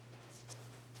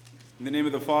In the name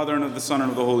of the Father, and of the Son, and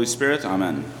of the Holy Spirit.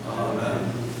 Amen.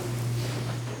 Amen.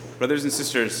 Brothers and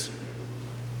sisters,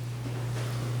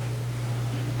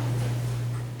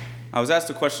 I was asked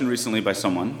a question recently by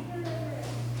someone.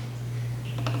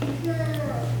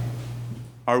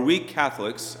 Are we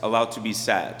Catholics allowed to be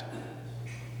sad?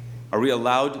 Are we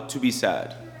allowed to be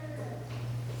sad?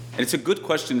 And it's a good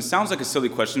question. It sounds like a silly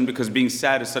question because being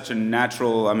sad is such a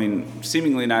natural,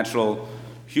 seemingly natural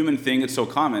human thing. It's so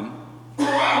common.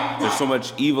 There's so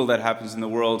much evil that happens in the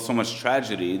world, so much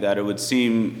tragedy, that it would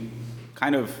seem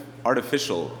kind of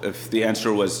artificial if the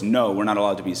answer was no, we're not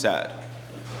allowed to be sad.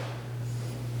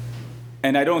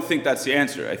 And I don't think that's the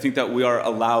answer. I think that we are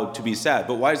allowed to be sad.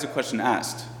 But why is the question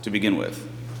asked to begin with?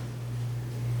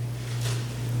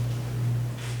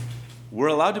 We're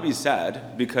allowed to be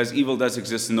sad because evil does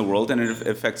exist in the world and it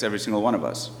affects every single one of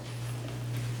us.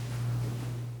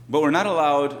 But we're not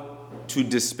allowed to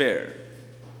despair.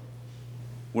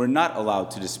 We're not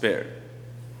allowed to despair.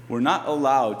 We're not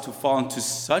allowed to fall into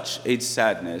such a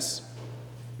sadness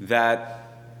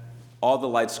that all the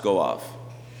lights go off.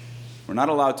 We're not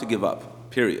allowed to give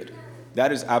up, period.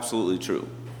 That is absolutely true.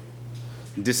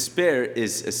 Despair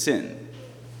is a sin.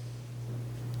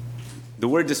 The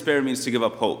word despair means to give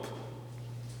up hope.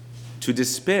 To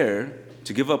despair,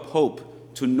 to give up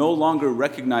hope, to no longer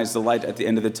recognize the light at the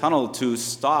end of the tunnel, to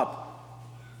stop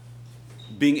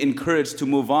being encouraged to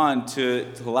move on, to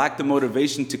lack the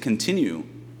motivation to continue,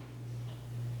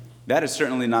 that is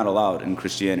certainly not allowed in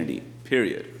Christianity,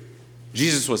 period.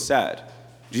 Jesus was sad.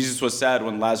 Jesus was sad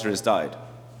when Lazarus died.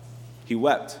 He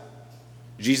wept.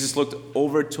 Jesus looked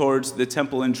over towards the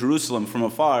temple in Jerusalem from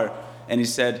afar, and he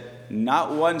said,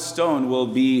 not one stone will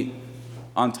be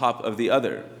on top of the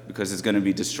other, because it's going to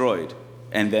be destroyed.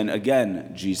 And then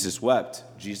again, Jesus wept.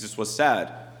 Jesus was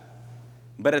sad.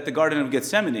 But at the Garden of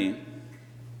Gethsemane,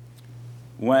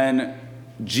 when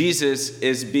Jesus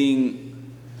is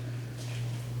being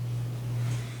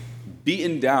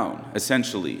beaten down,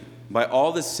 essentially, by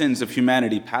all the sins of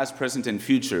humanity, past, present, and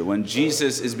future, when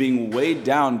Jesus is being weighed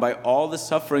down by all the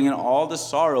suffering and all the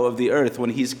sorrow of the earth, when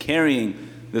he's carrying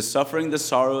the suffering, the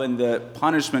sorrow, and the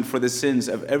punishment for the sins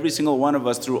of every single one of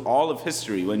us through all of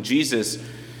history, when Jesus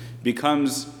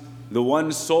becomes the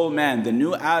one sole man, the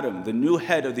new Adam, the new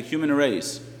head of the human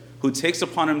race, who takes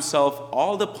upon himself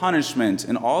all the punishment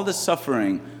and all the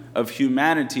suffering of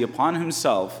humanity upon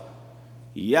himself,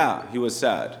 yeah, he was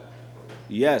sad.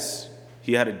 Yes,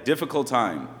 he had a difficult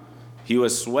time. He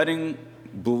was sweating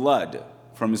blood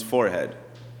from his forehead.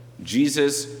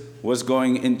 Jesus was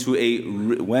went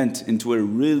into a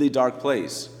really dark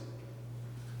place.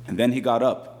 And then he got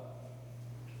up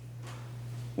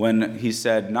when he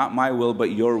said, not my will,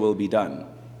 but your will be done.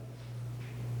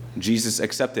 Jesus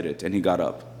accepted it and he got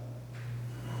up.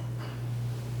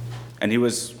 And he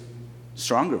was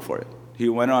stronger for it. He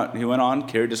went on,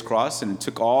 carried his cross, and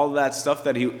took all that stuff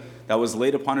that was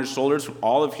laid upon his shoulders from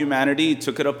all of humanity. He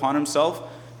took it upon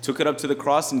himself, took it up to the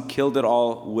cross, and killed it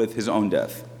all with his own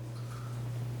death.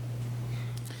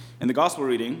 In the gospel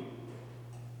reading,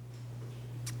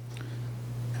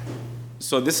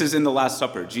 so this is in the Last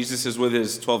Supper. Jesus is with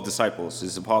his 12 disciples,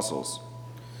 his apostles.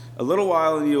 A little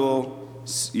while and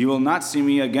you will not see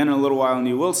me. Again, in a little while and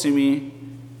you will see me.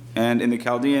 And in the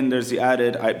Chaldean, there's the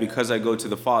added, because I go to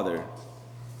the Father.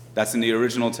 That's in the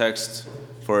original text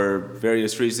for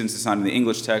various reasons. It's not in the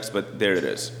English text, but there it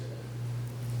is.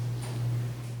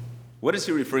 What is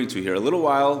he referring to here? A little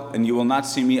while, and you will not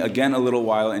see me. Again, a little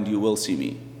while, and you will see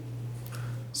me.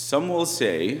 Some will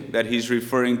say that he's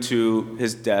referring to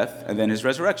his death and then his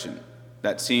resurrection.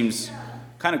 That seems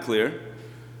kind of clear.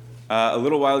 A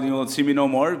little while and you will see me no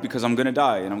more because I'm going to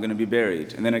die and I'm going to be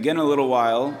buried. And then again a little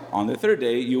while, on the third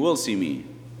day, you will see me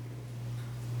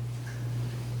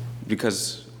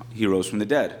because he rose from the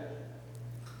dead.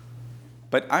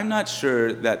 But I'm not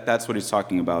sure that that's what he's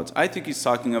talking about. I think he's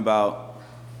talking about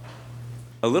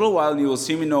a little while and you will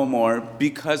see me no more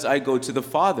because I go to the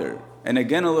Father. And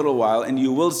again a little while and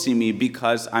you will see me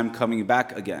because I'm coming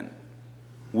back again.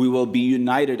 We will be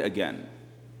united again.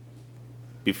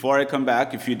 Before I come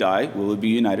back, if you die, we will be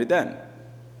united then.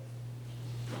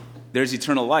 There's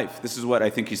eternal life. This is what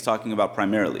I think he's talking about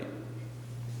primarily.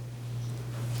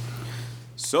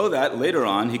 So that later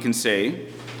on he can say,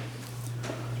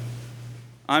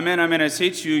 Amen, amen, I say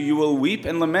to you, you will weep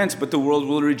and lament, but the world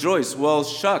will rejoice. Well,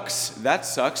 shucks, that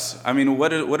sucks.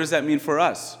 What does that mean for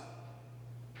us?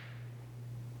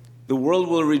 The world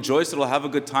will rejoice, it'll have a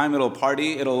good time, it'll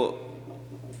party, it'll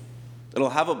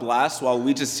have a blast while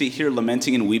we just sit here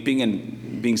lamenting and weeping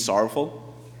and being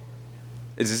sorrowful.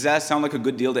 Does that sound like a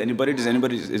good deal to anybody? Is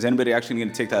anybody actually going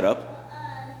to take that up?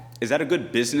 Is that a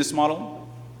good business model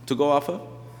to go off of?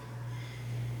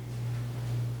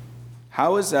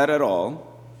 How is that at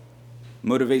all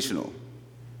motivational?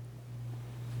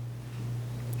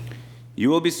 You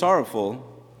will be sorrowful,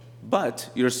 but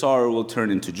your sorrow will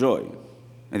turn into joy.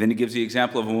 And then he gives the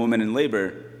example of a woman in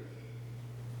labor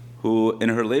who, in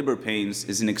her labor pains,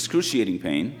 is in excruciating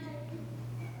pain,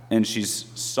 and she's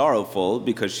sorrowful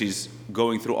because she's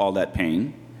going through all that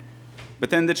pain. But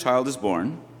then the child is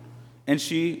born, and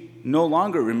she no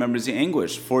longer remembers the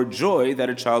anguish for joy that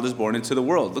a child is born into the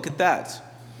world. Look at that.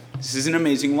 This is an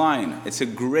amazing line. It's a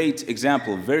great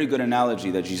example, very good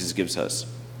analogy that Jesus gives us.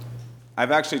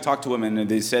 I've actually talked to women and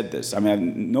they said this. I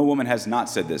mean, no woman has not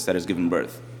said this that has given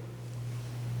birth.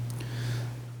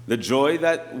 The joy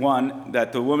that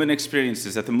the woman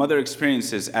experiences, that the mother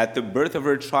experiences at the birth of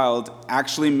her child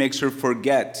actually makes her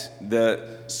forget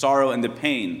the sorrow and the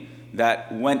pain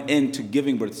that went into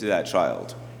giving birth to that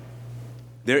child.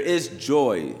 There is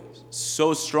joy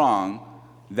so strong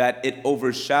that it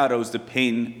overshadows the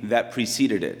pain that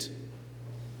preceded it.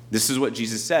 This is what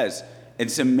Jesus says.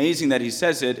 It's amazing that he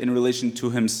says it in relation to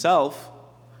himself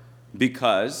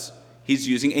because he's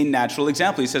using a natural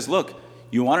example. He says, look,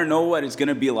 you want to know what it's going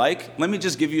to be like? Let me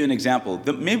just give you an example.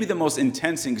 Maybe the most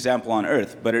intense example on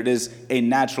earth, but it is a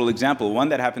natural example, one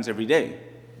that happens every day.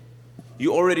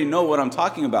 You already know what I'm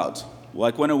talking about.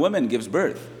 Like when a woman gives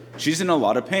birth, she's in a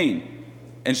lot of pain,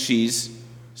 and she's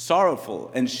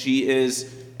sorrowful, and she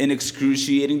is in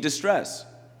excruciating distress.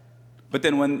 But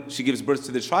then when she gives birth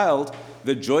to the child,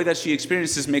 the joy that she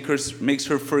experiences makes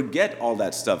her forget all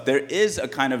that stuff. There is a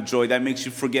kind of joy that makes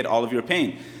you forget all of your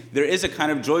pain. There is a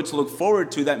kind of joy to look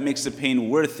forward to that makes the pain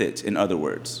worth it, in other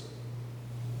words.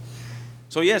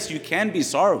 So yes, you can be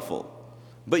sorrowful,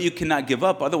 but you cannot give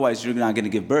up, otherwise you're not going to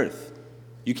give birth.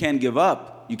 You can't give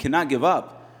up. You cannot give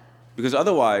up, because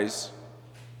otherwise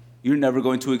you're never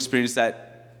going to experience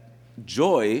that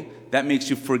joy that makes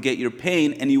you forget your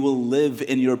pain, and you will live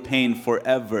in your pain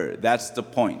forever. That's the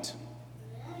point.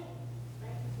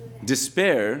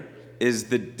 Despair is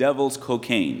the devil's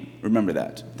cocaine. Remember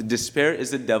that. The despair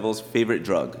is the devil's favorite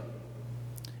drug,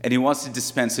 and he wants to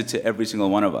dispense it to every single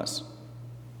one of us.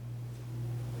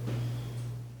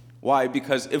 Why?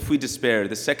 Because if we despair,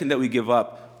 the second that we give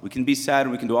up, we can be sad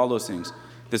and we can do all those things.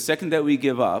 The second that we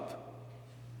give up,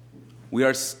 we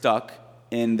are stuck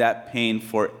in that pain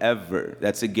forever.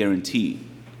 That's a guarantee.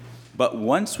 But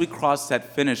once we cross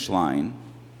that finish line,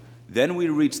 then we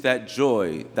reach that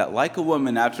joy that, like a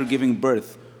woman after giving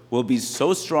birth, will be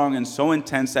so strong and so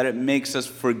intense that it makes us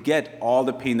forget all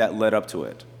the pain that led up to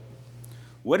it.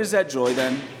 What is that joy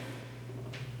then?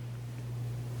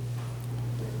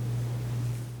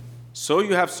 So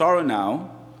you have sorrow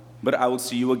now, but I will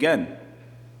see you again.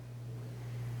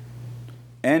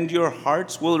 And your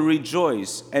hearts will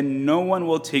rejoice, and no one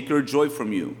will take your joy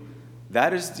from you.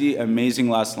 That is the amazing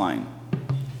last line.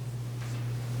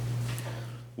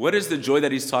 What is the joy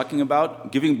that he's talking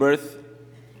about? Giving birth,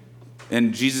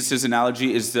 in Jesus'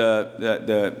 analogy, is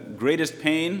the greatest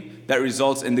pain that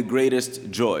results in the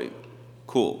greatest joy.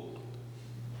 Cool.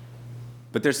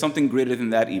 But there's something greater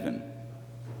than that even.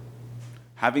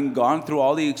 Having gone through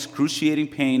all the excruciating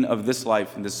pain of this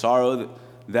life and the sorrow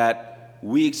that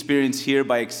we experience here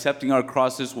by accepting our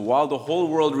crosses, while the whole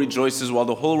world rejoices, while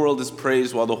the whole world is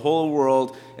praised, while the whole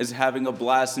world is having a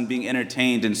blast and being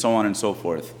entertained, and so on and so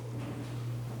forth.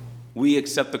 We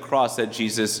accept the cross that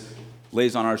Jesus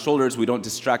lays on our shoulders. We don't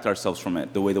distract ourselves from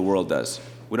it the way the world does.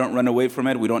 We don't run away from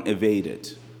it. We don't evade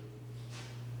it.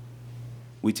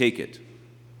 We take it,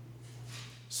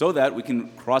 so that we can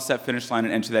cross that finish line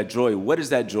and enter that joy. What is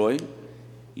that joy?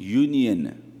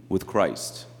 Union with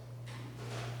Christ.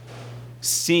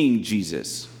 Seeing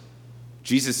Jesus.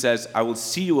 Jesus says, I will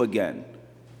see you again,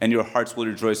 and your hearts will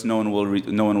rejoice. No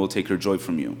one will take your joy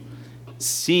from you.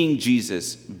 Seeing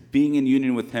Jesus, being in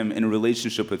union with him, in a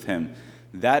relationship with him,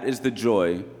 that is the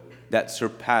joy that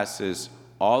surpasses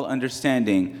all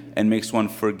understanding and makes one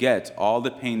forget all the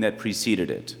pain that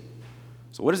preceded it.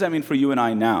 So what does that mean for you and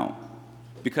I now?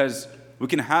 Because we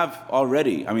can have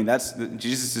already,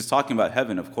 Jesus is talking about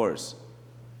heaven, of course,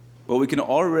 but we can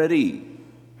already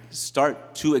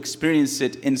start to experience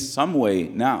it in some way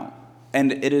now.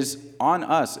 And it is on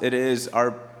us. It is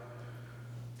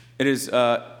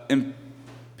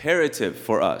imperative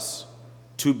for us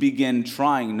to begin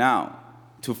trying now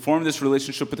to form this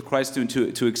relationship with Christ and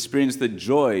to experience the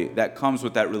joy that comes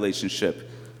with that relationship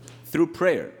through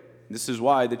prayer. This is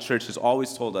why the church has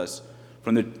always told us,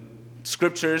 from the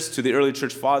scriptures to the early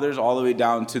church fathers all the way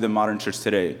down to the modern church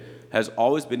today, has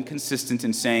always been consistent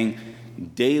in saying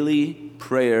daily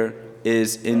prayer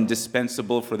is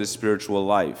indispensable for the spiritual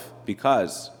life,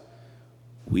 because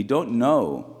we don't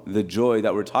know the joy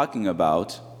that we're talking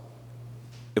about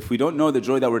If we don't know the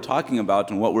joy that we're talking about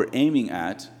and what we're aiming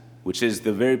at, which is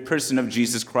the very person of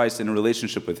Jesus Christ in a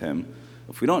relationship with him,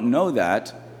 if we don't know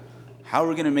that, how are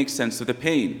we going to make sense of the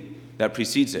pain that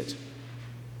precedes it?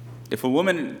 If a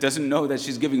woman doesn't know that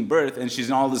she's giving birth and she's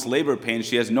in all this labor pain,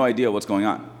 she has no idea what's going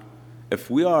on. If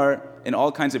we are in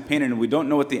all kinds of pain and we don't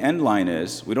know what the end line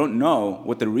is, we don't know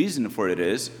what the reason for it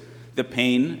is, the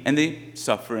pain and the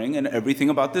suffering and everything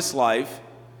about this life,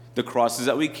 the crosses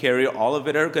that we carry, all of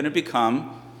it are going to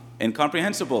become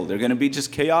incomprehensible. They're going to be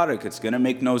just chaotic. It's going to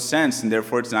make no sense, and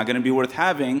therefore it's not going to be worth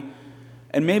having.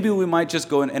 And maybe we might just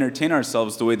go and entertain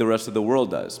ourselves the way the rest of the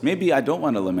world does. Maybe I don't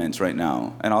want to lament right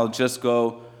now, and I'll just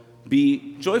go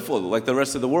be joyful like the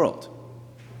rest of the world.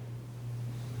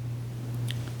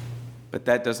 But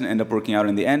that doesn't end up working out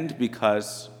in the end,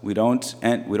 because we don't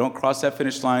cross that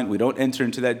finish line, we don't enter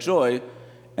into that joy,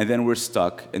 and then we're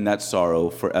stuck in that sorrow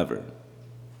forever.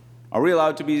 Are we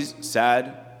allowed to be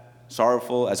sad,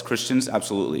 sorrowful as Christians?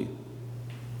 Absolutely.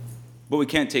 But we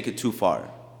can't take it too far.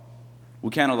 We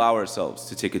can't allow ourselves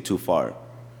to take it too far,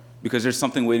 because there's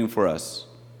something waiting for us,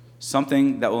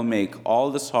 something that will make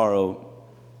all the sorrow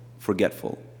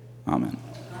forgetful. Amen.